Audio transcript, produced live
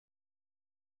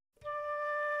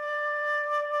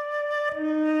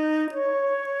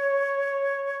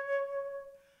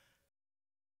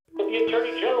But the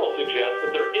Attorney General suggests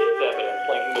that there is evidence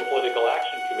linking the Political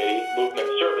Action Committee, Movement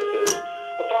Services,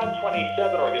 a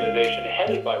 527 organization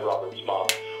headed by Robert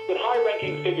Smock, with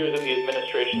high-ranking figures in the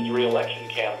administration's re-election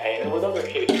campaign and with other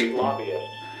K Street lobbyists.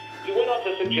 He went on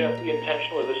to suggest the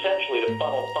intention was essentially to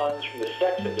funnel funds from the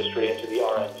sex industry into the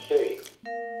RNC.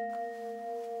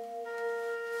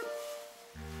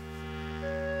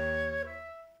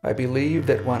 I believe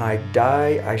that when I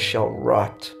die, I shall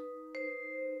rot,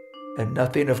 and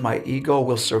nothing of my ego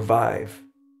will survive.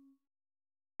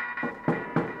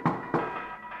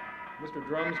 Mr.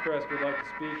 Drumscrest would like to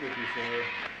speak with you, sir.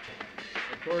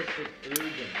 Of course, it's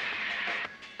urgent.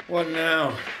 What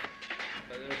now?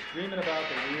 They're screaming about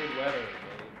the weird weather.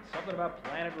 Something about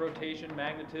planet rotation,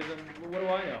 magnetism. What do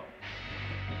I know?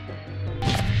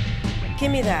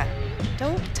 Give me that.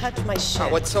 Don't touch my shit. Oh,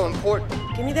 what's so important?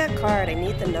 Give me that card. I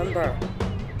need the number.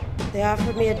 They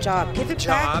offered me a job. Give it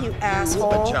back, you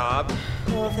asshole. A job?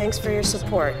 Well, thanks for your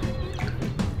support.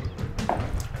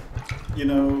 You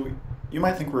know, you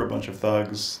might think we're a bunch of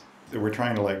thugs, that we're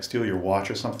trying to, like, steal your watch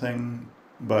or something,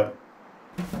 but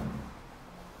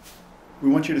we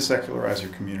want you to secularize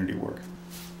your community work.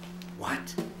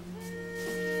 What?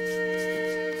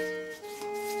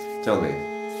 Tell me,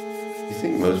 you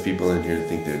think most people in here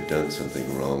think they've done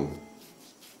something wrong?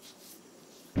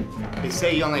 They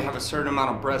say you only have a certain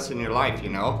amount of breaths in your life, you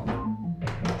know?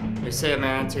 They say a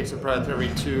man takes a breath every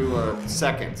 2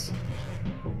 seconds.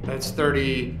 That's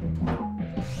 30...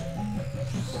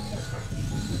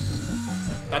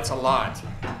 That's a lot.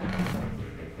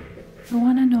 I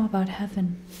want to know about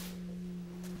heaven.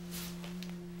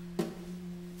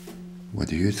 What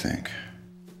do you think?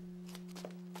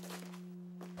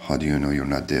 How do you know you're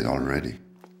not dead already?